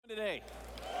Today.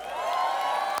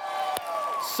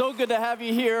 So good to have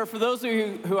you here. For those of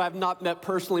you who I've not met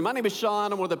personally, my name is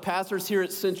Shawn. I'm one of the pastors here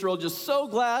at Central. Just so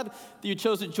glad that you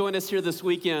chose to join us here this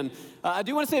weekend. I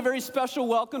do want to say a very special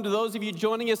welcome to those of you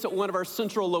joining us at one of our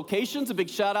Central locations. A big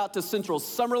shout out to Central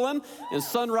Summerlin and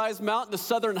Sunrise Mountain, the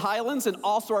Southern Highlands, and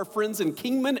also our friends in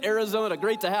Kingman, Arizona.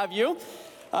 Great to have you.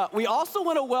 We also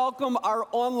want to welcome our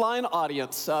online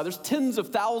audience. There's tens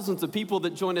of thousands of people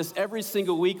that join us every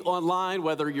single week online,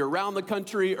 whether you're around the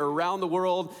country or around the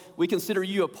world. We consider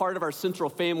you a part of our Central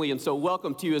family, and so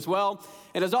welcome to you as well.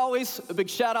 And as always, a big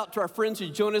shout out to our friends who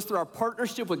join us through our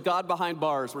partnership with God Behind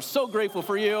Bars. We're so grateful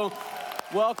for you.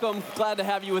 Welcome. Glad to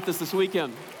have you with us this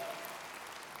weekend.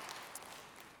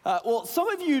 Well, some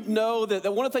of you know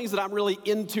that one of the things that I'm really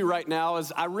into right now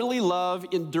is I really love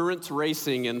endurance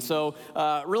racing, and so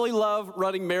really love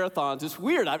running marathons. It's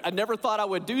weird. I never thought I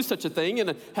would do such a thing,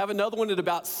 and have another one in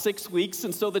about 6 weeks,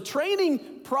 and so the training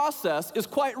process is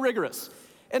quite rigorous,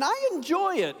 and I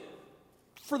enjoy it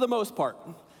for the most part.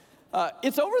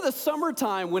 It's over the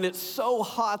summertime when it's so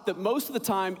hot that most of the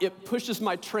time it pushes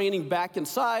my training back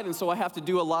inside, and so I have to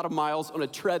do a lot of miles on a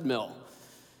treadmill.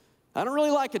 I don't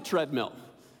really like a treadmill.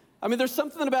 I mean, there's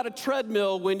something about a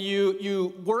treadmill when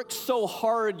you work so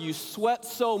hard, you sweat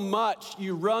so much,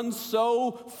 you run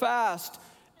so fast,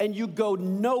 and you go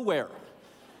nowhere.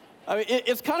 I mean,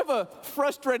 it's kind of a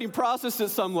frustrating process at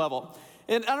some level.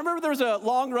 And I remember there was a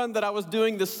long run that I was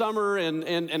doing this summer, and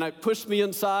it pushed me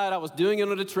inside. I was doing it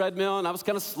on a treadmill, and I was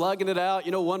kind of slugging it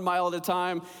out, 1 mile at a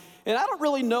time. And I don't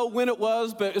really know when it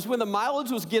was, but it was when the mileage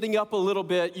was getting up a little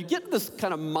bit. You get this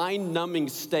kind of mind-numbing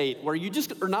state where you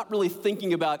just are not really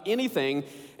thinking about anything.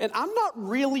 And I'm not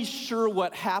really sure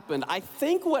what happened. I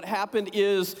think what happened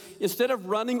is instead of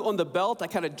running on the belt, I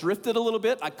kind of drifted a little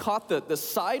bit. I caught the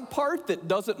side part that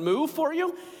doesn't move for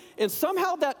you. And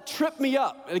somehow that tripped me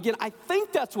up. And again, I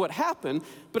think that's what happened,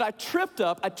 but I tripped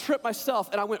myself,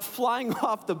 and I went flying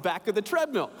off the back of the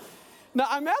treadmill. Now,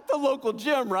 I'm at the local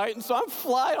gym, right? And so I'm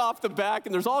flying off the back,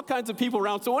 and there's all kinds of people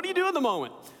around. So what do you do in the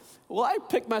moment? Well, I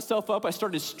picked myself up. I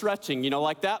started stretching,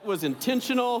 like that was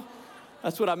intentional.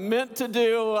 That's what I meant to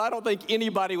do. I don't think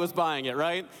anybody was buying it,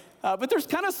 right? But there's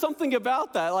kind of something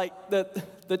about that, like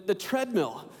the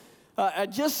treadmill. I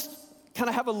just kind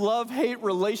of have a love-hate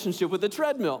relationship with the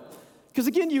treadmill. Because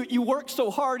again, you work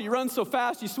so hard, you run so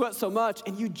fast, you sweat so much,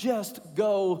 and you just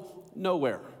go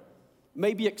nowhere.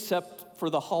 Maybe except for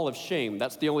the Hall of Shame.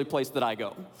 That's the only place that I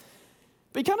go.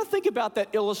 But you kind of think about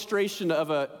that illustration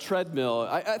of a treadmill.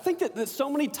 I think that so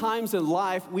many times in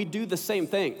life, we do the same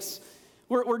things.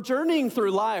 We're journeying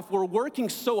through life. We're working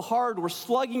so hard. We're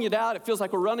slugging it out. It feels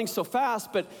like we're running so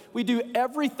fast, but we do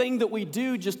everything that we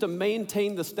do just to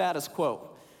maintain the status quo.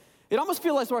 It almost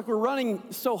feels like we're running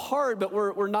so hard, but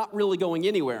we're not really going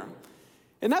anywhere.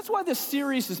 And that's why this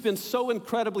series has been so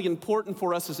incredibly important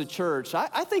for us as a church.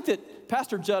 I think that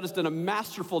Pastor Judd has done a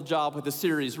masterful job with the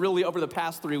series, really, over the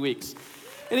past 3 weeks.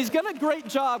 And he's done a great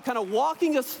job kind of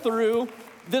walking us through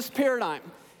this paradigm.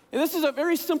 And this is a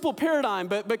very simple paradigm,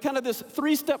 but kind of this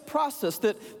 3-step process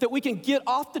that we can get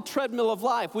off the treadmill of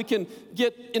life. We can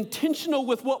get intentional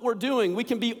with what we're doing. We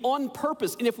can be on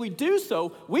purpose. And if we do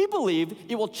so, we believe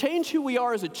it will change who we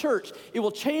are as a church. It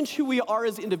will change who we are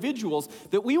as individuals,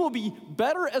 that we will be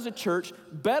better as a church,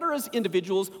 better as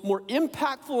individuals, more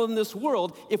impactful in this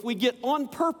world if we get on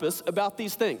purpose about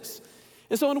these things.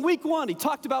 And so in week 1, he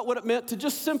talked about what it meant to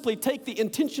just simply take the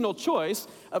intentional choice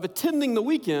of attending the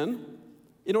weekend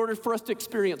in order for us to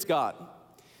experience God.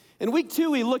 In week 2,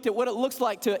 we looked at what it looks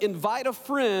like to invite a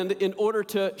friend in order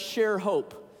to share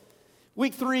hope.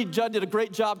 Week 3, Judd did a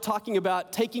great job talking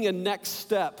about taking a next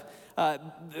step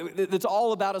that's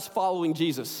all about us following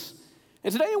Jesus.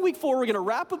 And today in week 4, we're going to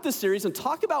wrap up this series and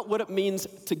talk about what it means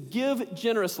to give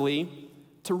generously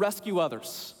to rescue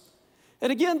others.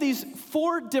 And again, these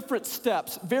 4 different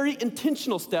steps, very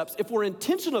intentional steps, if we're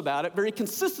intentional about it, very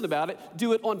consistent about it,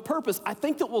 do it on purpose, I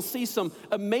think that we'll see some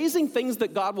amazing things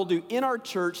that God will do in our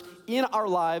church, in our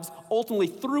lives, ultimately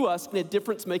through us in a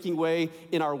difference-making way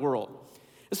in our world.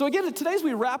 And so again, today as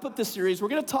we wrap up this series, we're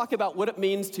going to talk about what it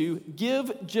means to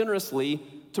give generously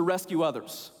to rescue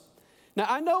others. Now,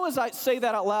 I know as I say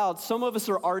that out loud, some of us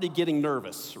are already getting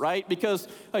nervous, right? Because,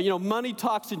 money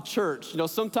talks in church.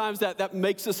 Sometimes that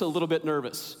makes us a little bit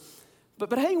nervous.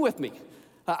 But hang with me.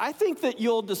 I think that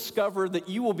you'll discover that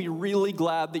you will be really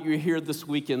glad that you're here this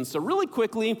weekend. So really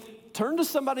quickly, turn to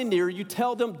somebody near you,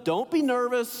 tell them, don't be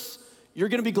nervous. You're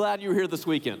going to be glad you're here this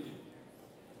weekend.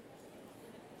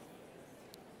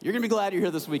 You're going to be glad you're here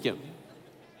this weekend.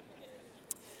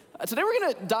 Today we're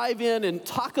going to dive in and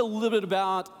talk a little bit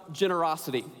about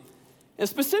generosity. And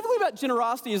specifically about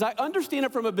generosity, as I understand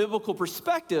it from a biblical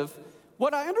perspective,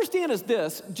 what I understand is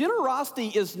this: generosity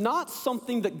is not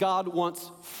something that God wants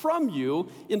from you.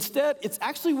 Instead, it's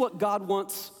actually what God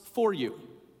wants for you.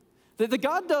 That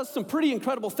God does some pretty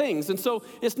incredible things, and so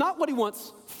it's not what he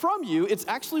wants from you, it's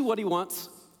actually what he wants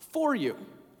for you.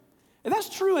 And that's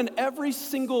true in every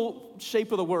single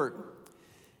shape of the word.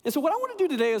 And so what I want to do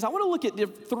today is I want to look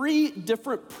at 3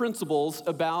 different principles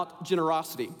about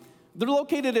generosity. They're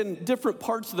located in different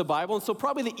parts of the Bible, and so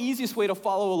probably the easiest way to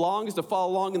follow along is to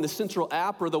follow along in the Central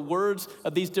app, where the words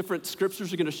of these different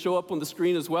scriptures are going to show up on the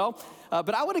screen as well.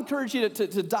 But I would encourage you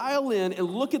to dial in and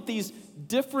look at these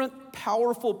different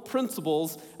powerful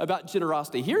principles about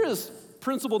generosity. Here is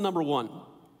principle number 1.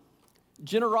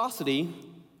 Generosity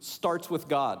starts with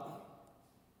God.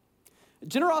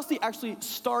 Generosity actually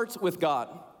starts with God.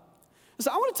 So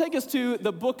I want to take us to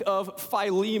the book of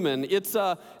Philemon. It's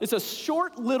a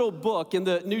short little book in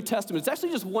the New Testament. It's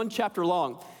actually just 1 chapter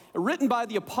long. Written by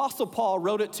the Apostle Paul,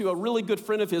 wrote it to a really good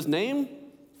friend of his named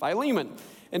Philemon.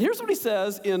 And here's what he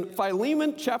says in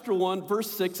Philemon chapter 1,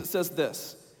 verse 6. It says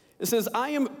this. It says, I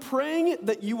am praying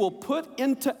that you will put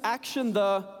into action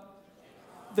the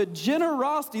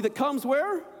generosity that comes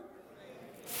where?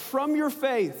 From your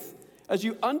faith, as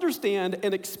you understand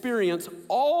and experience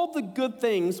all the good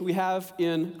things we have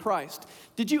in Christ.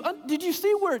 Did you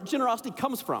see where generosity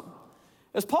comes from?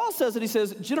 As Paul says it, he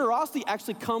says, generosity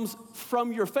actually comes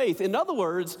from your faith. In other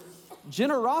words,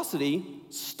 generosity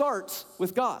starts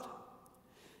with God.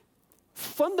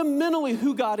 Fundamentally,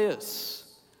 who God is.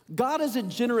 God is a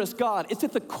generous God. It's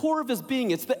at the core of his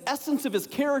being. It's the essence of his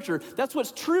character. That's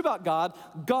what's true about God.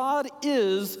 God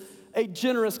is a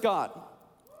generous God.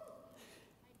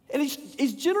 And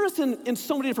he's generous in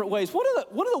so many different ways. One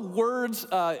of the words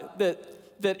that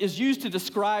is used to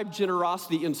describe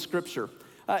generosity in Scripture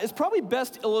is probably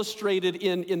best illustrated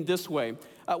in this way.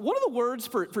 One of the words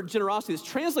for generosity that's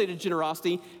translated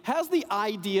generosity has the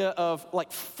idea of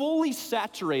like fully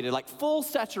saturated, like full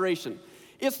saturation.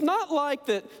 It's not like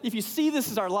that if you see this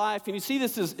as our life and you see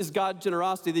this as God's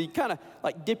generosity, that you kind of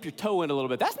like dip your toe in a little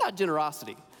bit. That's not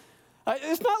generosity.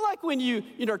 It's not like when you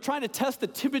are trying to test the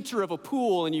temperature of a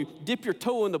pool and you dip your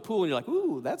toe in the pool and you're like,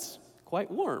 ooh, that's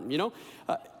quite warm,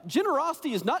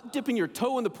 Generosity is not dipping your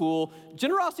toe in the pool.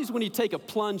 Generosity is when you take a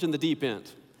plunge in the deep end.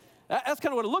 That's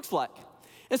kind of what it looks like.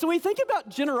 And so when you think about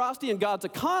generosity in God's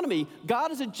economy,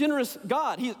 God is a generous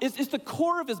God. It's the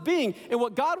core of his being. And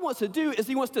what God wants to do is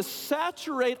he wants to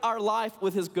saturate our life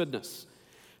with his goodness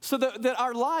so that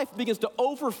our life begins to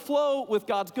overflow with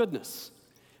God's goodness.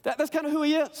 That's kind of who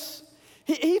he is.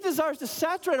 He desires to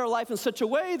saturate our life in such a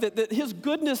way that his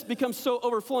goodness becomes so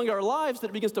overflowing in our lives that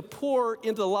it begins to pour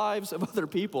into the lives of other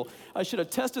people. I should have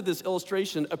tested this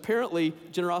illustration. Apparently,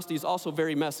 generosity is also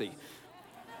very messy.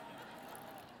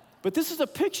 But this is a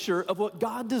picture of what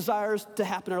God desires to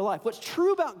happen in our life. What's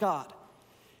true about God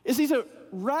is he's a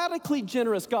radically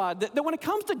generous God, that when it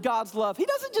comes to God's love, he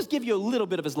doesn't just give you a little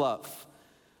bit of his love.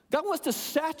 God wants to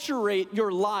saturate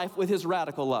your life with his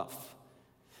radical love.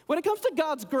 When it comes to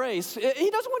God's grace, he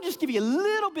doesn't want to just give you a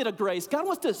little bit of grace. God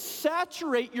wants to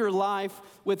saturate your life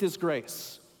with his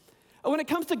grace. When it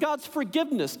comes to God's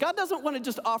forgiveness, God doesn't want to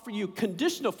just offer you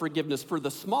conditional forgiveness for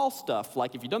the small stuff,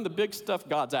 like if you've done the big stuff,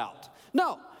 God's out.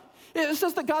 No. It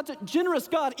says that God's a generous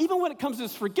God, even when it comes to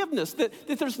his forgiveness, that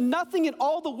there's nothing in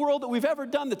all the world that we've ever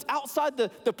done that's outside the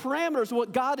parameters of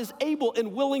what God is able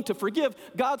and willing to forgive.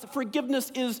 God's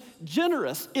forgiveness is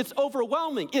generous. It's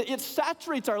overwhelming. It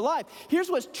saturates our life. Here's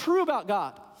what's true about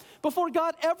God. Before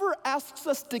God ever asks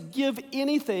us to give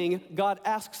anything, God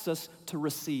asks us to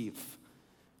receive.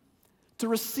 To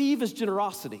receive is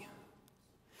generosity.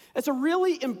 It's a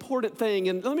really important thing,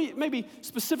 and let me maybe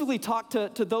specifically talk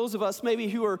to those of us maybe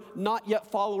who are not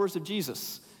yet followers of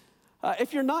Jesus.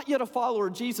 If you're not yet a follower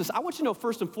of Jesus, I want you to know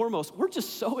first and foremost, we're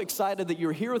just so excited that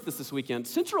you're here with us this weekend.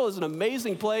 Central is an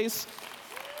amazing place.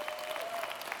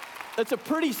 It's a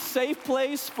pretty safe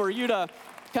place for you to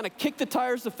kind of kick the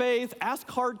tires of faith, ask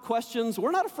hard questions.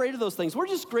 We're not afraid of those things. We're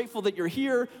just grateful that you're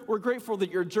here. We're grateful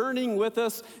that you're journeying with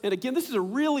us. And again, this is a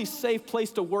really safe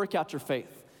place to work out your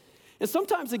faith. And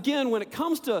sometimes, again, when it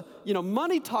comes to,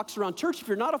 money talks around church, if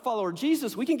you're not a follower of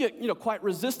Jesus, we can get, quite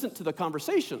resistant to the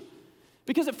conversation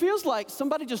because it feels like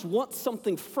somebody just wants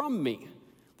something from me,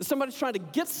 that somebody's trying to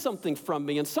get something from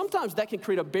me. And sometimes that can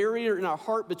create a barrier in our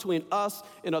heart between us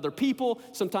and other people.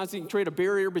 Sometimes it can create a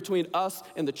barrier between us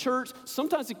and the church.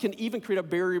 Sometimes it can even create a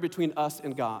barrier between us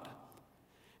and God.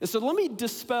 And so let me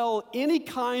dispel any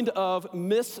kind of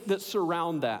myths that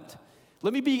surround that.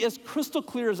 Let me be as crystal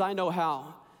clear as I know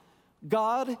how.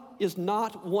 God is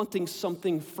not wanting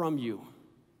something from you.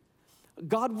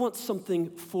 God wants something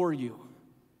for you.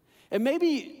 And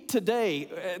maybe today,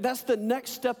 that's the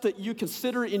next step that you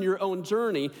consider in your own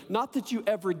journey. Not that you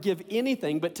ever give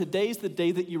anything, but today's the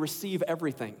day that you receive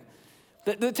everything.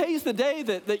 Today's the day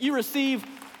that you receive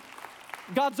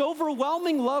God's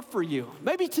overwhelming love for you.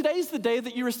 Maybe today's the day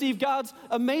that you receive God's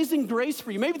amazing grace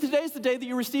for you. Maybe today's the day that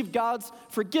you receive God's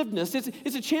forgiveness.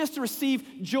 It's a chance to receive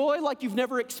joy like you've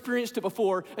never experienced it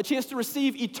before, a chance to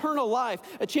receive eternal life,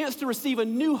 a chance to receive a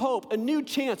new hope, a new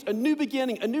chance, a new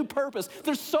beginning, a new purpose.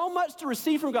 There's so much to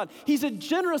receive from God. He's a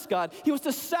generous God. He wants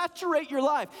to saturate your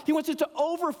life. He wants it to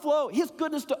overflow, His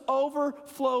goodness to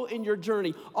overflow in your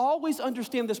journey. Always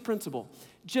understand this principle.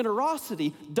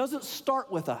 Generosity doesn't start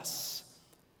with us.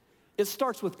 It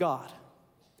starts with God.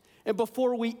 And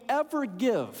before we ever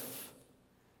give,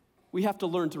 we have to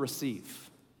learn to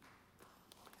receive.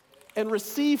 And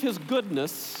receive His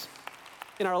goodness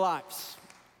in our lives.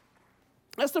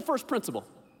 That's the first principle.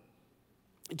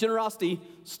 Generosity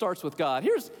starts with God.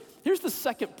 Here's the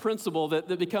second principle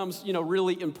that becomes,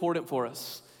 really important for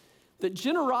us. That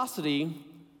generosity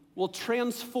will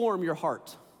transform your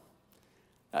heart.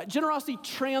 Generosity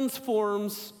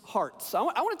transforms hearts. I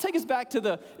want to take us back to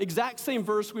the exact same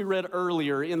verse we read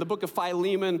earlier in the book of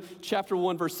Philemon, chapter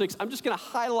 1, verse 6. I'm just going to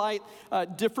highlight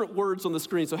different words on the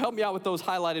screen, so help me out with those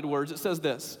highlighted words. It says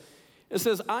this. It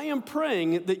says, I am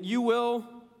praying that you will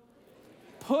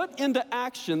put into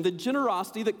action the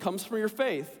generosity that comes from your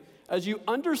faith as you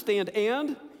understand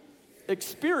and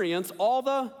experience all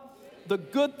the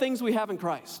good things we have in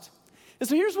Christ. And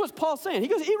so here's what Paul's saying.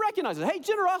 He recognizes, hey,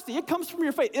 generosity, it comes from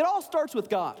your faith. It all starts with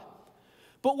God.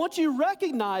 But once you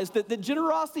recognize that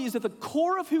generosity is at the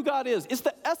core of who God is, it's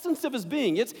the essence of His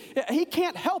being. He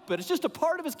can't help it. It's just a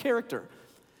part of His character.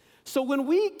 So when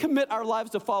we commit our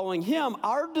lives to following Him,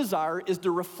 our desire is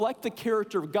to reflect the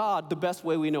character of God the best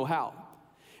way we know how.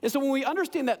 And so when we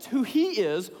understand that's who He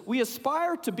is, we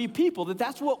aspire to be people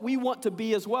that's what we want to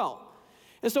be as well.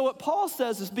 And so what Paul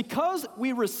says is because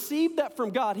we receive that from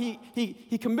God, he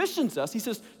commissions us, he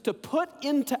says, to put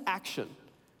into action.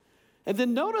 And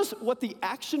then notice what the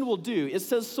action will do. It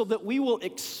says so that we will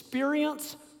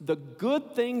experience the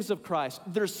good things of Christ.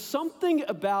 There's something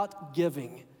about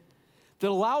giving that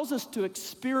allows us to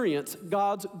experience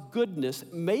God's goodness,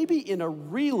 maybe in a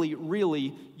really,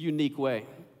 really unique way.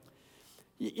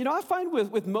 I find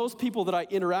with most people that I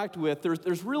interact with,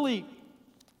 there's really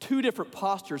two different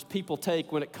postures people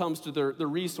take when it comes to their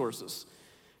resources.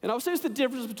 And I would say it's the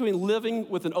difference between living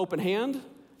with an open hand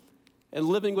and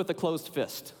living with a closed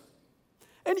fist.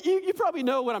 And you probably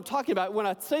know what I'm talking about when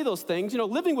I say those things.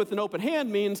 Living with an open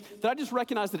hand means that I just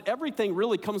recognize that everything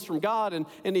really comes from God, and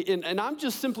I'm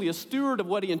just simply a steward of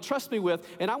what He entrusts me with,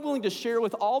 and I'm willing to share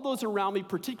with all those around me,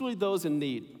 particularly those in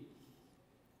need.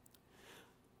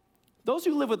 Those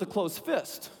who live with a closed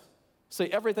fist say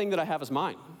everything that I have is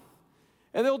mine.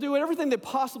 And they'll do everything they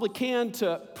possibly can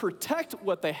to protect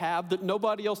what they have, that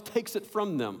nobody else takes it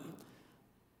from them.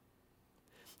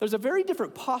 There's a very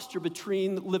different posture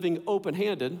between living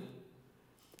open-handed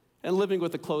and living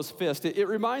with a closed fist. It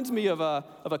reminds me of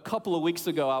a couple of weeks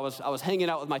ago. I was hanging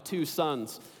out with my two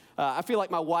sons. I feel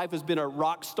like my wife has been a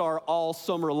rock star all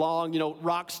summer long.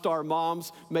 Rock star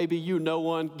moms, maybe you know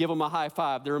one. Give them a high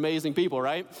five. They're amazing people,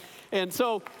 right? And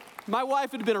so my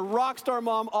wife had been a rock star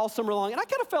mom all summer long, and I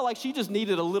kind of felt like she just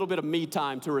needed a little bit of me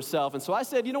time to herself. And so I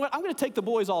said, you know what, I'm going to take the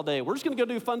boys all day. We're just going to go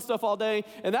do fun stuff all day,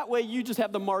 and that way you just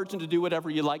have the margin to do whatever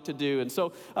you like to do. And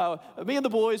so me and the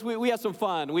boys, we had some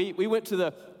fun. We went to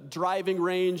the driving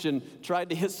range and tried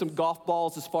to hit some golf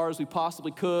balls as far as we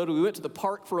possibly could. We went to the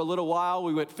park for a little while.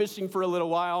 We went fishing for a little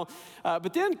while.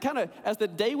 But then kind of as the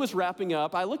day was wrapping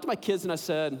up, I looked at my kids and I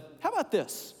said, how about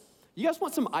this? You guys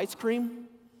want some ice cream?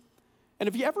 And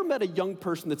have you ever met a young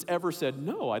person that's ever said,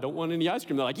 no, I don't want any ice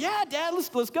cream? They're like, yeah, Dad,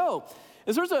 let's go.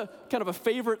 And so there's a kind of a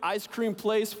favorite ice cream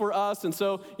place for us. And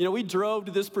so, we drove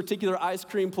to this particular ice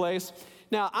cream place.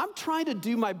 Now, I'm trying to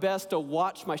do my best to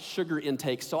watch my sugar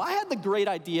intake. So I had the great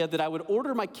idea that I would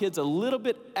order my kids a little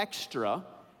bit extra,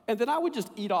 and then I would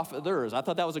just eat off of theirs. I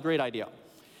thought that was a great idea.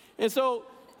 And so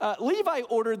Levi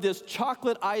ordered this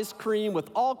chocolate ice cream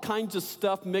with all kinds of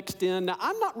stuff mixed in. Now,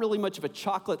 I'm not really much of a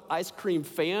chocolate ice cream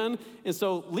fan, and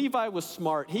so Levi was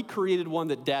smart. He created one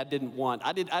that Dad didn't want.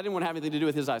 I didn't want to have anything to do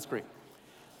with his ice cream.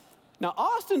 Now,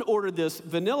 Austin ordered this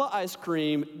vanilla ice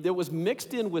cream that was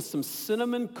mixed in with some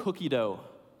cinnamon cookie dough.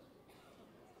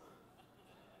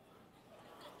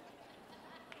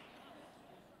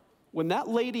 When that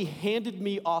lady handed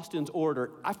me Austin's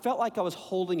order, I felt like I was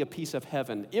holding a piece of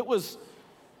heaven. It was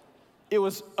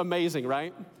amazing,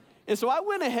 right? And so I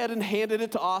went ahead and handed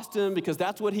it to Austin because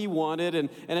that's what he wanted. And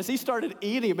as he started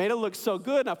eating, it made it look so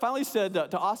good. And I finally said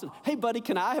to Austin, "Hey, buddy,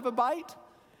 can I have a bite?"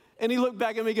 And he looked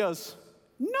back at me and goes,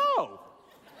 "No."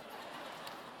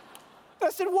 I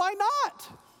said, "Why not?"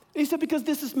 And he said, "Because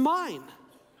this is mine."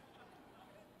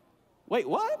 Wait,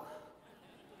 what?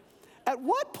 At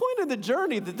what point in the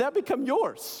journey did that become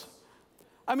yours?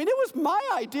 I mean, it was my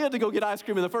idea to go get ice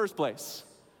cream in the first place.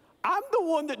 I'm the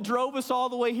one that drove us all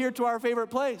the way here to our favorite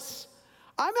place.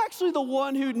 I'm actually the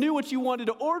one who knew what you wanted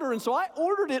to order, and so I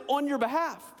ordered it on your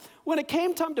behalf. When it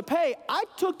came time to pay, I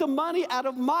took the money out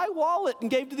of my wallet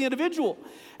and gave to the individual.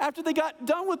 After they got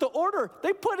done with the order,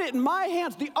 they put it in my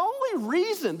hands. The only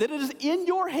reason that it is in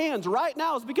your hands right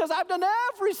now is because I've done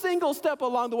every single step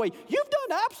along the way. You've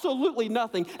done absolutely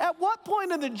nothing. At what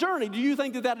point in the journey do you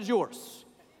think that that is yours?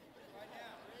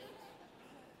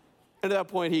 And at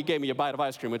that point, he gave me a bite of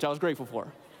ice cream, which I was grateful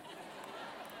for.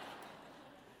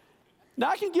 Now,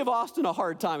 I can give Austin a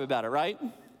hard time about it, right?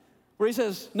 Where he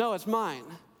says, "No, it's mine."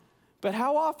 But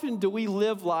how often do we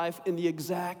live life in the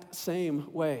exact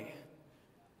same way?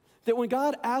 That when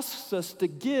God asks us to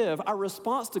give, our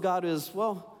response to God is,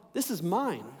 "Well, this is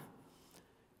mine."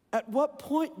 At what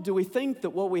point do we think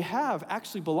that what we have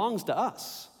actually belongs to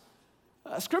us?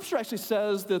 Scripture actually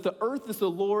says that the earth is the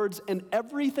Lord's and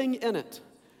everything in it.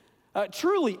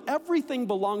 Truly, everything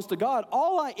belongs to God.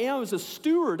 All I am is a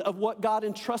steward of what God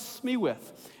entrusts me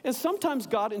with. And sometimes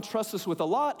God entrusts us with a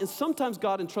lot, and sometimes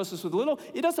God entrusts us with a little.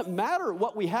 It doesn't matter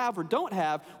what we have or don't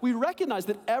have. We recognize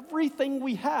that everything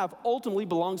we have ultimately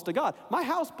belongs to God. My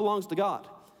house belongs to God.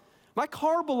 My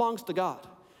car belongs to God.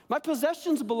 My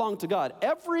possessions belong to God.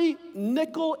 Every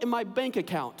nickel in my bank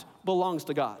account belongs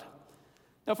to God.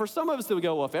 Now, for some of us that would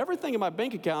go, "Well, if everything in my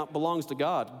bank account belongs to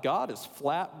God, God is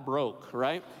flat broke,"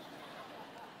 right?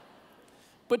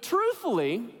 But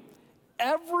truthfully,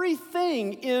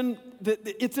 everything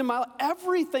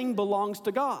everything belongs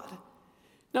to God.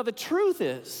 Now, the truth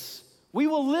is, we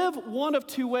will live one of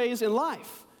two ways in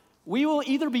life. We will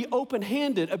either be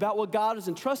open-handed about what God has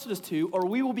entrusted us to, or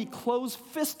we will be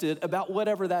closed-fisted about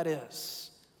whatever that is.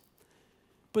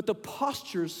 But the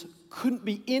postures couldn't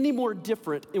be any more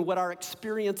different in what our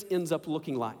experience ends up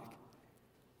looking like.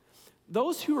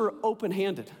 Those who are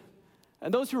open-handed,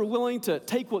 and those who are willing to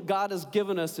take what God has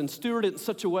given us and steward it in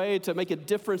such a way to make a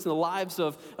difference in the lives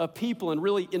of people and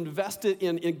really invest it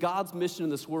in God's mission in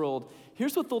this world,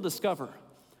 here's what they'll discover.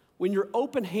 When you're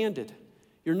open-handed,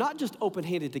 you're not just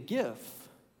open-handed to give,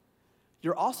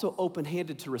 you're also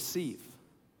open-handed to receive.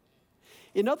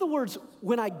 In other words,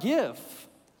 when I give,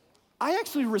 I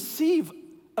actually receive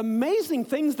amazing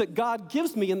things that God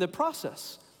gives me in the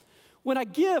process. When I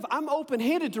give, I'm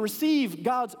open-handed to receive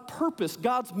God's purpose,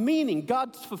 God's meaning,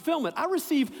 God's fulfillment. I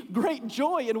receive great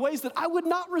joy in ways that I would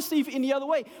not receive any other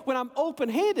way. When I'm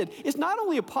open-handed, it's not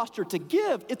only a posture to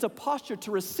give, it's a posture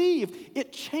to receive.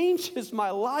 It changes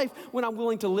my life when I'm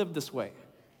willing to live this way.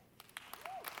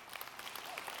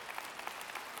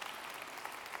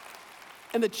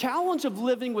 And the challenge of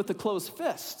living with a closed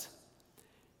fist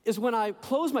is when I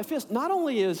close my fist, not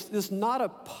only is this not a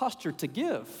posture to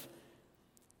give,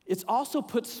 it also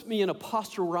puts me in a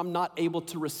posture where I'm not able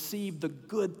to receive the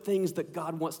good things that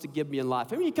God wants to give me in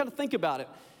life. I mean, you kind of think about it.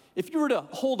 If you were to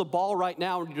hold a ball right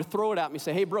now and you throw it at me and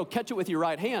say, "Hey, bro, catch it with your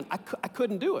right hand," I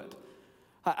couldn't do it.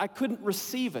 I couldn't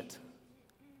receive it.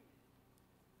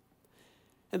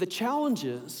 And the challenge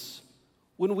is,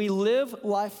 when we live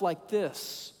life like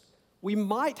this, we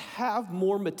might have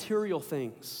more material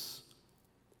things,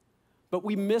 but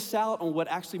we miss out on what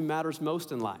actually matters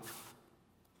most in life.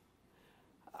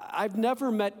 I've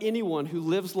never met anyone who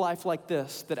lives life like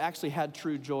this that actually had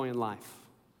true joy in life.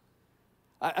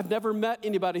 I've never met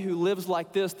anybody who lives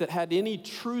like this that had any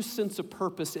true sense of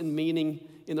purpose and meaning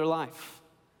in their life.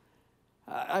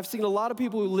 I've seen a lot of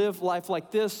people who live life like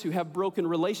this who have broken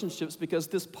relationships because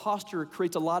this posture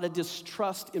creates a lot of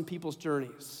distrust in people's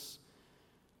journeys.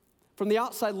 From the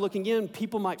outside looking in,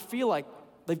 people might feel like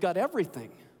they've got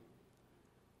everything,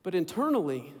 but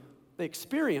internally, the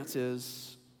experience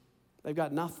is they've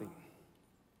got nothing.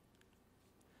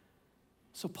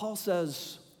 So Paul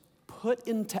says, put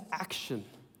into action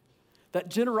that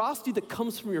generosity that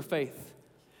comes from your faith.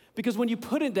 Because when you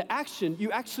put into action,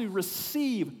 you actually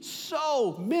receive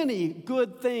so many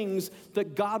good things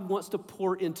that God wants to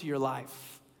pour into your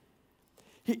life.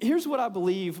 Here's what I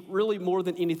believe really more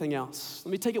than anything else.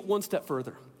 Let me take it one step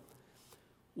further.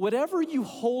 Whatever you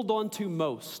hold on to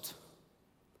most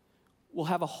will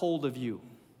have a hold of you.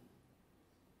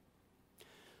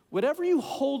 Whatever you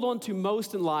hold on to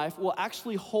most in life will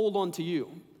actually hold on to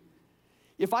you.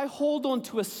 If I hold on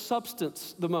to a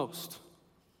substance the most,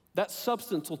 that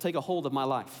substance will take a hold of my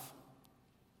life.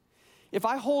 If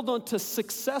I hold on to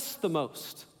success the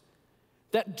most,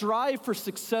 that drive for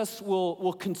success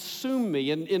will consume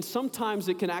me, and sometimes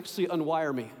it can actually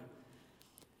unwire me.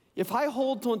 If I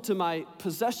hold on to my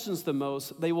possessions the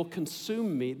most, they will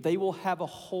consume me. They will have a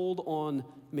hold on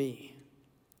me.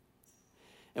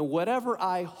 And whatever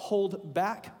I hold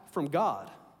back from God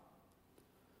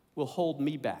will hold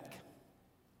me back.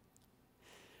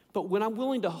 But when I'm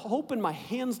willing to open my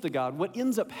hands to God, what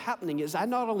ends up happening is I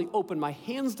not only open my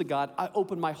hands to God, I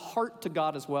open my heart to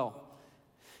God as well.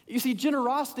 You see,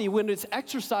 generosity, when it's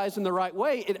exercised in the right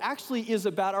way, it actually is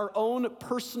about our own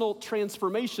personal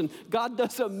transformation. God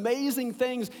does amazing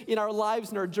things in our lives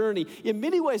and our journey. In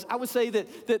many ways, I would say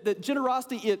that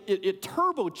generosity, it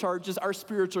turbocharges our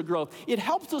spiritual growth. It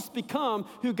helps us become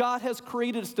who God has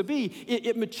created us to be.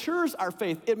 It matures our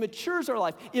faith. It matures our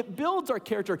life. It builds our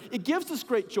character. It gives us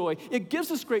great joy. It gives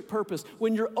us great purpose.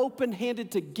 When you're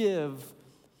open-handed to give,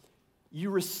 you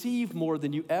receive more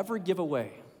than you ever give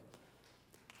away.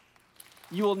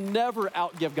 You will never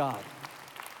outgive God.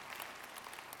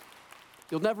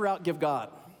 You'll never outgive God.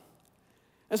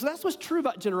 And so that's what's true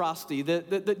about generosity,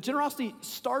 that generosity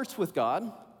starts with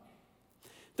God,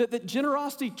 that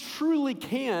generosity truly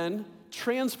can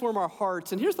transform our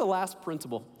hearts. And here's the last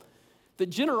principle, that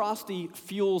generosity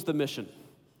fuels the mission.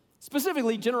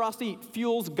 Specifically, generosity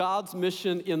fuels God's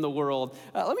mission in the world.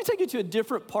 Let me take you to a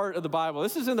different part of the Bible.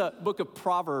 This is in the book of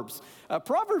Proverbs.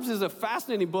 Proverbs is a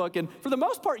fascinating book, and for the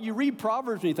most part, you read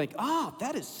Proverbs and you think,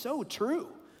 that is so true.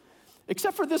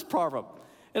 Except for this proverb.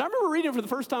 And I remember reading it for the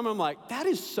first time, and I'm like, that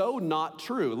is so not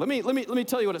true. Let me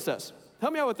tell you what it says.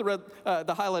 Help me out with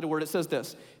the highlighted word. It says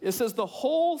this. It says, the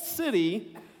whole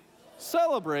city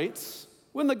celebrates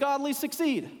when the godly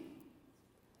succeed.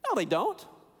 No, they don't.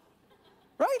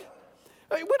 Right?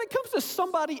 When it comes to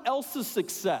somebody else's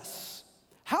success,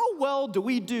 how well do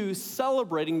we do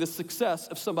celebrating the success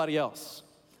of somebody else?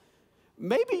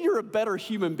 Maybe you're a better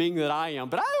human being than I am,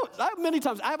 but many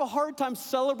times I have a hard time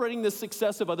celebrating the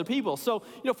success of other people. So,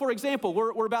 for example,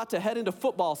 we're about to head into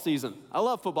football season. I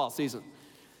love football season.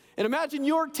 And imagine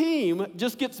your team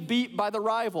just gets beat by the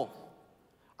rival.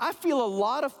 I feel a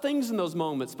lot of things in those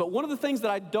moments, but one of the things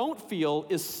that I don't feel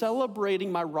is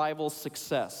celebrating my rival's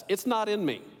success. It's not in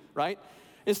me, right?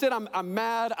 Instead, I'm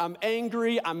mad, I'm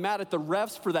angry, I'm mad at the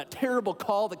refs for that terrible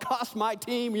call that cost my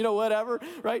team, whatever,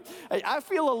 right? I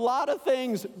feel a lot of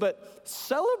things, but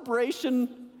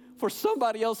celebration for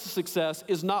somebody else's success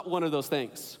is not one of those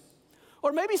things.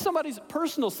 Or maybe somebody's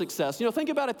personal success. Think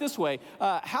about it this way.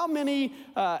 How many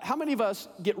of us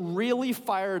get really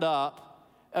fired up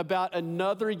about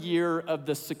another year of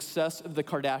the success of the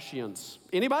Kardashians?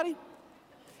 Anybody?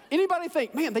 Anybody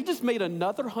think, man, they just made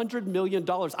another $100 million.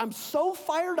 I'm so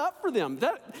fired up for them.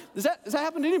 Does that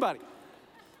happen to anybody?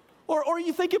 Or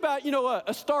you think about,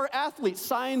 a star athlete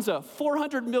signs a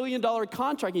 $400 million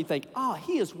contract and you think,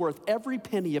 he is worth every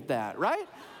penny of that, right?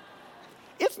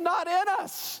 It's not in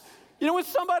us. When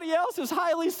somebody else is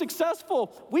highly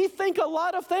successful, we think a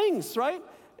lot of things, right?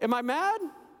 Am I mad?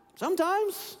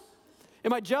 Sometimes.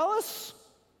 Am I jealous?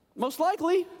 Most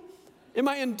likely. Am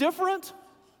I indifferent?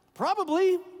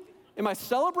 Probably. Am I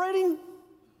celebrating?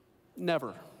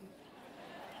 Never.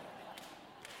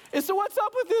 And so what's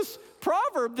up with this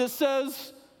proverb that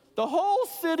says, the whole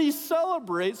city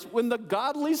celebrates when the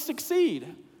godly succeed?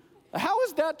 How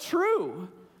is that true?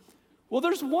 Well,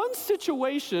 there's one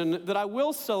situation that I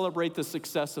will celebrate the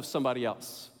success of somebody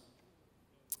else.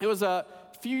 It was a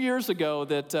few years ago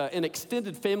that an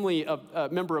extended family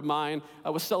member of mine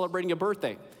was celebrating a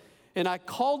birthday. And I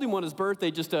called him on his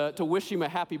birthday just to wish him a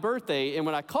happy birthday. And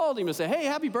when I called him to say, hey,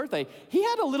 happy birthday, he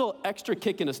had a little extra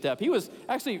kick in his step. He was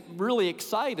actually really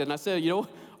excited. And I said,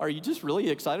 are you just really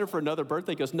excited for another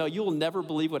birthday? He goes, no, you'll never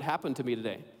believe what happened to me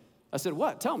today. I said,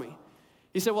 what? Tell me.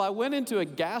 He said, well, I went into a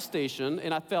gas station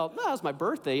and I felt, no, it's my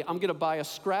birthday. I'm going to buy a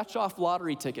scratch-off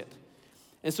lottery ticket.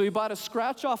 And so he bought a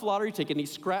scratch-off lottery ticket and he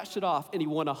scratched it off and he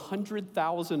won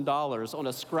 $100,000 on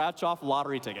a scratch-off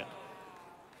lottery ticket.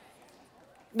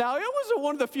 Now, it was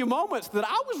one of the few moments that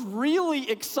I was really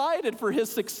excited for his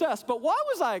success. But why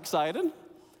was I excited?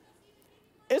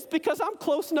 It's because I'm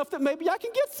close enough that maybe I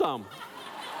can get some.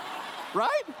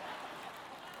 Right?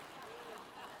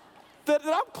 That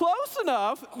I'm close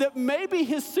enough that maybe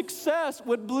his success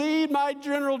would lead my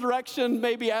general direction,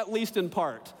 maybe at least in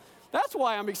part. That's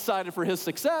why I'm excited for his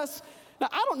success. Now,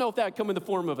 I don't know if that would come in the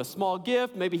form of a small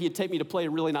gift. Maybe he'd take me to play a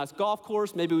really nice golf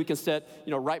course. Maybe we can sit,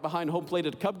 right behind home plate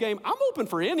at a Cub game. I'm open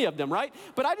for any of them, right?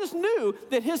 But I just knew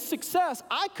that his success,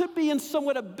 I could be in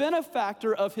somewhat a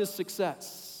benefactor of his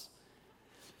success.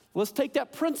 Let's take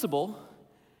that principle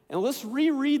And let's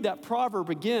reread that proverb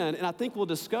again, and I think we'll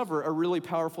discover a really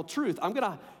powerful truth. I'm going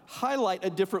to highlight a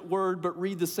different word, but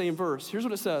read the same verse. Here's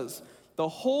what it says. The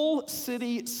whole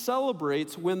city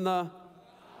celebrates when the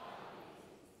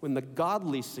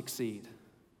godly succeed.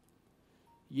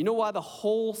 You know why the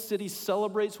whole city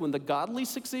celebrates when the godly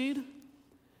succeed?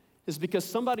 It's because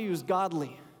somebody who's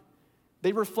godly,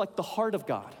 they reflect the heart of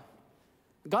God.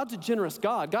 God's a generous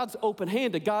God. God's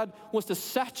open-handed. God wants to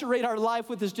saturate our life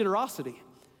with his generosity.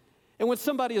 And when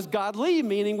somebody is godly,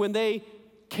 meaning when they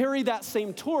carry that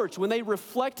same torch, when they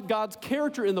reflect God's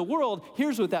character in the world,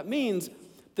 here's what that means.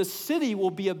 The city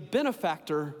will be a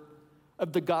benefactor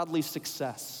of the godly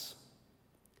success.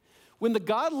 When the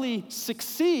godly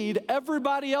succeed,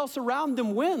 everybody else around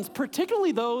them wins,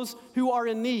 particularly those who are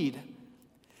in need.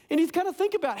 And you kind of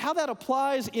think about how that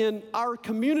applies in our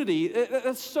community.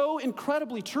 It's so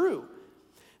incredibly true.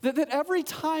 That every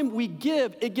time we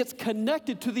give, it gets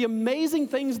connected to the amazing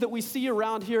things that we see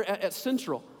around here at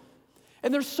Central.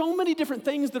 And there's so many different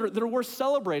things that are worth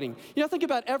celebrating. You know, think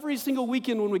about every single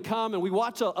weekend when we come and we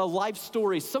watch a life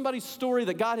story, somebody's story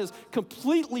that God has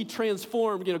completely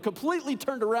transformed, completely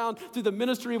turned around through the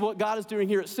ministry of what God is doing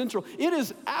here at Central. It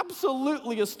is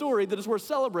absolutely a story that is worth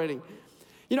celebrating.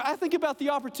 I think about the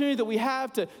opportunity that we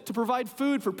have to provide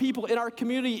food for people in our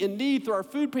community in need through our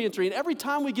food pantry. And every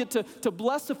time we get to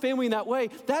bless a family in that way,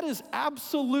 that is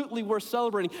absolutely worth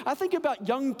celebrating. I think about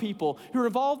young people who are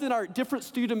involved in our different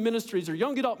student ministries or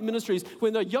young adult ministries.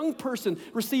 When a young person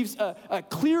receives a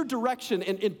clear direction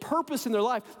and purpose in their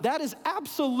life, that is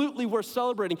absolutely worth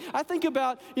celebrating. I think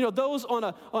about, those on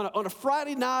a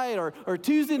Friday night or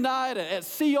Tuesday night at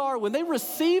CR when they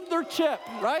receive their chip,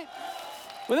 right?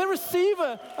 When they receive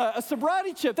a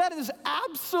sobriety chip, that is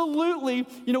absolutely,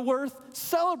 worth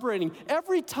celebrating.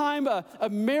 Every time a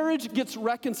marriage gets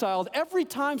reconciled, every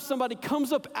time somebody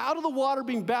comes up out of the water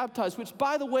being baptized, which,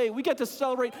 by the way, we got to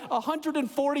celebrate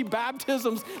 140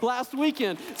 baptisms last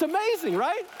weekend. It's amazing,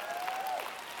 right?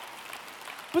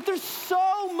 But there's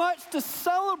so much to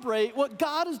celebrate what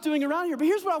God is doing around here. But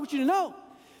here's what I want you to know.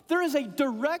 There is a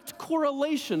direct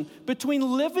correlation between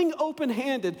living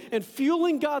open-handed and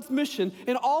fueling God's mission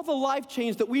and all the life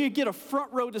change that we get a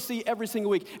front row to see every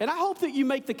single week. And I hope that you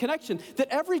make the connection that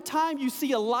every time you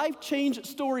see a life change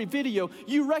story video,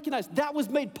 you recognize that was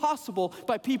made possible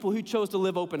by people who chose to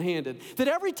live open-handed. That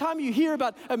every time you hear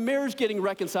about a marriage getting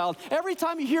reconciled, every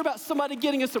time you hear about somebody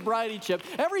getting a sobriety chip,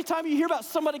 every time you hear about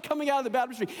somebody coming out of the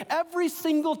baptistry, every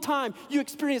single time you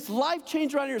experience life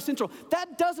change around here at Central,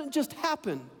 that doesn't just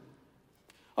happen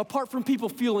apart from people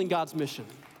fueling God's mission.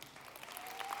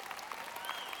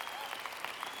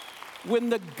 When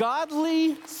the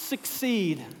godly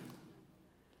succeed,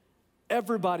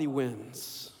 everybody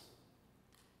wins.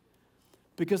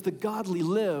 Because the godly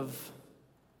live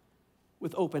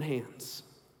with open hands.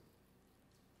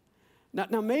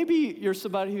 Now maybe you're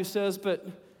somebody who says, but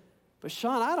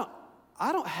Shawn,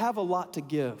 I don't have a lot to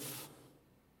give.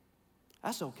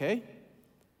 That's okay.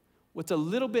 What's a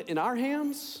little bit in our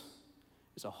hands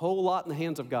is a whole lot in the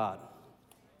hands of God.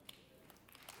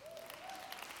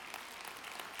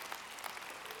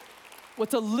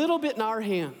 What's a little bit in our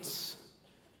hands,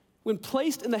 when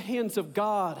placed in the hands of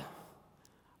God,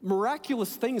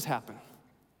 miraculous things happen.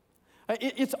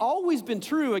 It's always been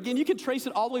true. Again, you can trace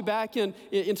it all the way back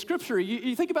in Scripture.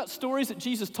 You think about stories that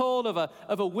Jesus told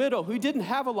of a widow who didn't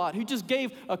have a lot, who just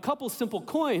gave a couple simple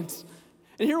coins.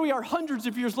 And here we are hundreds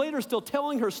of years later still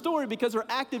telling her story because her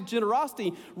act of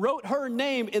generosity wrote her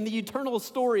name in the eternal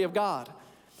story of God.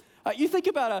 You think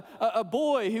about a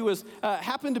boy who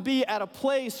happened to be at a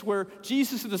place where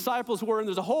Jesus' disciples were, and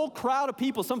there's a whole crowd of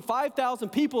people, some 5,000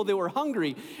 people that were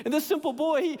hungry. And this simple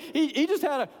boy, he just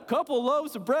had a couple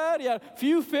loaves of bread, he had a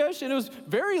few fish, and it was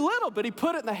very little, but he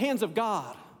put it in the hands of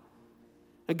God.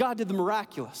 And God did the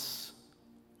miraculous.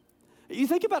 You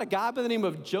think about a guy by the name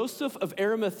of Joseph of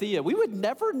Arimathea. We would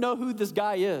never know who this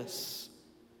guy is,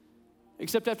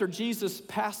 except after Jesus'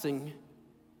 passing,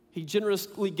 he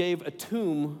generously gave a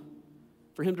tomb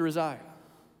for him to reside.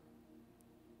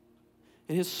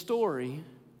 And his story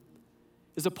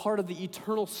is a part of the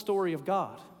eternal story of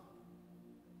God.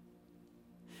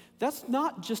 That's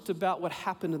not just about what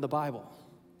happened in the Bible.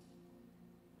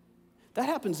 That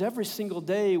happens every single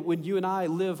day when you and I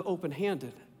live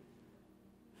open-handed.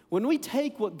 When we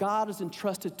take what God has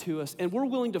entrusted to us and we're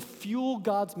willing to fuel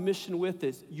God's mission with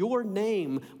it, your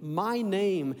name, my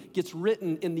name, gets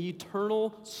written in the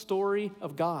eternal story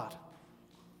of God.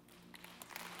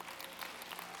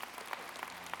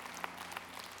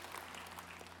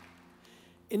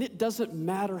 And it doesn't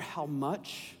matter how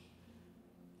much.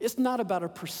 It's not about a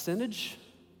percentage.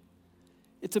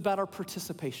 It's about our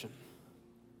participation.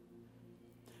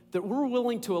 that we're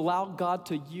willing to allow God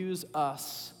to use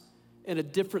us in a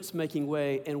difference-making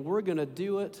way, and we're gonna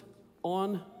do it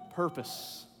on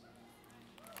purpose.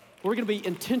 We're gonna be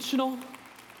intentional.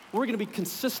 We're gonna be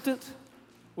consistent.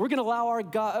 We're gonna allow our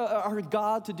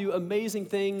God to do amazing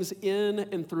things in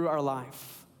and through our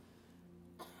life.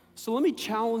 So let me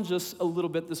challenge us a little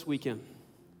bit this weekend.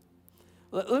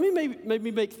 Let me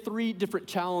maybe make 3 different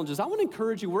challenges. I want to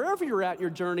encourage you, wherever you're at in your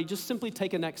journey, just simply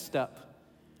take a next step.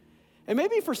 And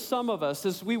maybe for some of us,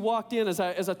 as we walked in, as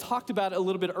I talked about it a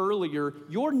little bit earlier,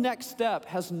 your next step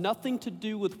has nothing to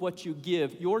do with what you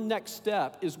give. Your next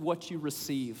step is what you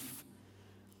receive.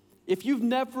 If you've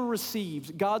never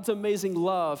received God's amazing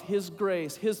love, His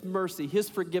grace, His mercy, His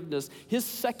forgiveness, His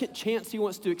second chance He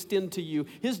wants to extend to you,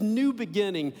 His new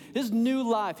beginning, His new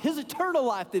life, His eternal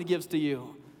life that He gives to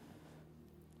you,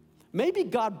 maybe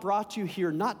God brought you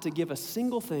here not to give a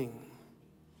single thing,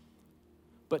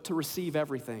 but to receive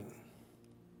everything.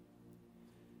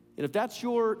 And if that's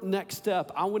your next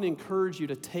step, I want to encourage you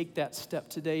to take that step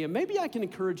today. And maybe I can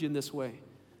encourage you in this way.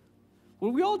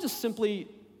 Will we all just simply,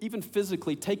 even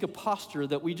physically, take a posture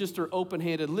that we just are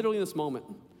open-handed, literally in this moment?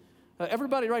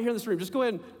 Everybody right here in this room, just go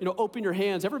ahead and open your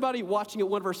hands. Everybody watching at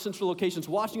one of our central locations,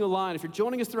 watching online, if you're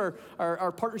joining us through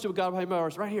our partnership with God Behind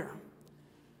Bars, right here.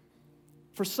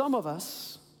 For some of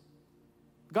us,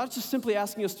 God's just simply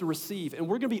asking us to receive, and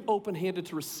we're going to be open-handed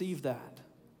to receive that.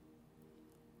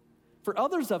 For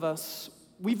others of us,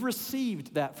 we've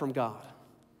received that from God.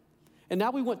 And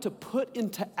now we want to put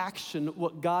into action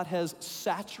what God has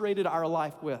saturated our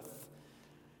life with.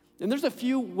 And there's a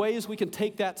few ways we can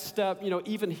take that step,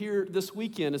 even here this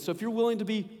weekend. And so if you're willing to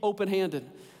be open-handed,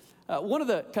 one of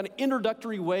the kind of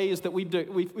introductory ways that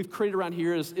we've created around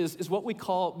here is what we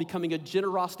call becoming a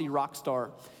generosity rock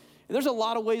star. And there's a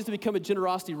lot of ways to become a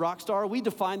generosity rock star. We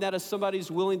define that as somebody who's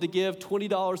willing to give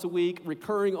 $20 a week,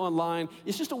 recurring online.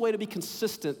 It's just a way to be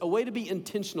consistent, a way to be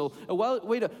intentional, a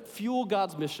way to fuel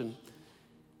God's mission.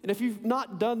 And if you've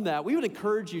not done that, we would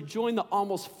encourage you, join the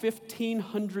almost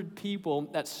 1,500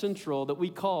 people at Central that we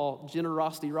call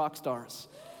generosity rock stars.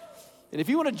 And if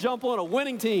you want to jump on a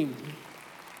winning team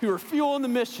who are fueling the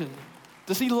mission,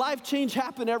 to see life change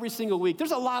happen every single week,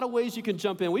 there's a lot of ways you can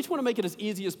jump in. We just want to make it as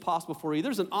easy as possible for you.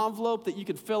 There's an envelope that you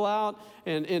can fill out,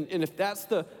 and if that's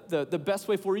the best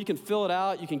way for you, you can fill it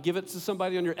out. You can give it to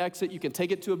somebody on your exit. You can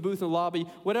take it to a booth in the lobby,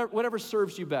 whatever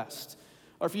serves you best.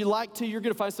 Or if you'd like to, you're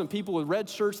going to find some people with red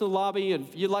shirts in the lobby, and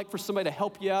if you'd like for somebody to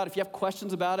help you out, if you have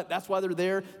questions about it, that's why they're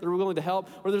there. They're willing to help.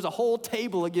 Or there's a whole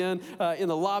table again in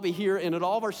the lobby here and at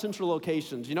all of our central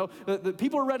locations. The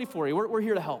people are ready for you. We're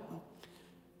here to help.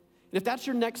 And if that's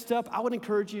your next step, I would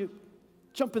encourage you,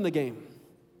 jump in the game.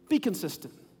 Be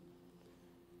consistent.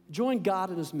 Join God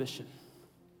in His mission.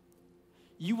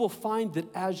 You will find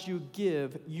that as you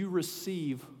give, you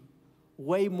receive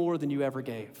way more than you ever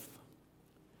gave.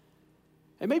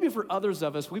 And maybe for others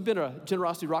of us, we've been a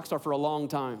generosity rock star for a long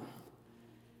time.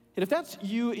 And if that's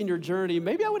you in your journey,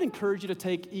 maybe I would encourage you to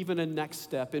take even a next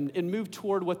step and move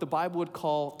toward what the Bible would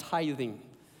call tithing.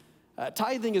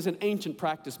 Tithing is an ancient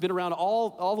practice, been around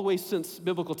all the way since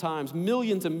biblical times.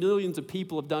 Millions and millions of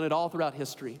people have done it all throughout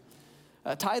history.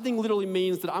 Tithing literally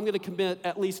means that I'm going to commit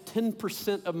at least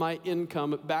 10% of my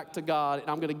income back to God, and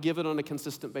I'm going to give it on a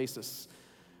consistent basis.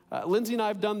 Lindsay and I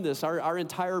have done this our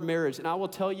entire marriage, and I will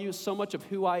tell you, so much of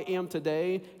who I am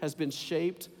today has been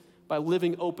shaped by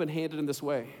living open-handed in this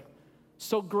way.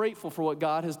 So grateful for what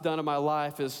God has done in my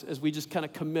life as we just kind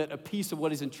of commit a piece of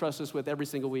what He's entrusted us with every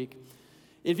single week.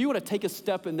 If you want to take a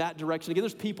step in that direction, again,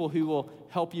 there's people who will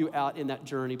help you out in that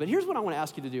journey. But here's what I want to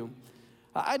ask you to do.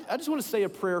 I just want to say a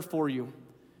prayer for you.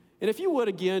 And if you would,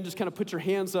 again, just kind of put your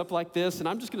hands up like this, and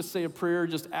I'm just going to say a prayer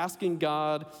just asking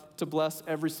God to bless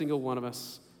every single one of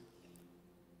us.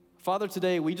 Father,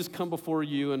 today we just come before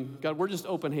you, and God, we're just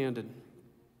open-handed.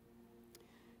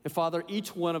 And Father,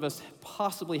 each one of us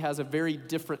possibly has a very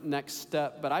different next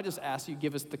step, but I just ask you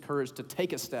give us the courage to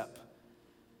take a step.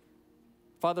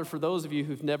 Father, for those of you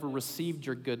who've never received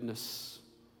your goodness,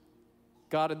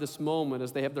 God, at this moment,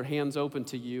 as they have their hands open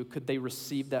to you, could they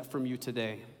receive that from you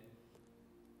today?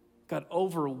 God,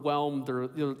 overwhelm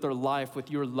their life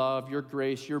with your love, your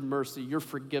grace, your mercy, your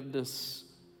forgiveness,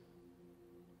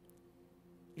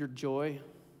 your joy,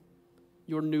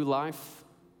 your new life.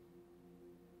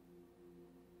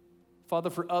 Father,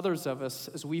 for others of us,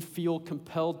 as we feel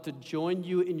compelled to join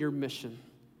you in your mission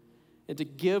and to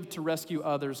give to rescue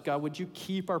others, God, would you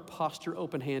keep our posture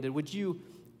open-handed? Would you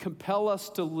compel us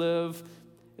to live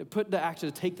and put into action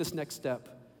to take this next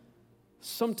step?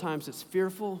 Sometimes it's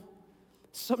fearful.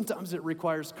 Sometimes it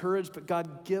requires courage, but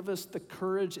God, give us the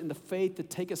courage and the faith to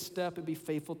take a step and be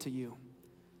faithful to you.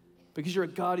 because you're a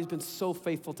God who's been so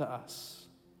faithful to us.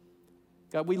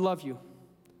 God, we love you.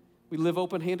 We live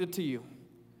open-handed to you.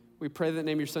 We pray that in the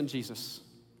name of your son, Jesus.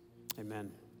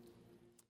 Amen.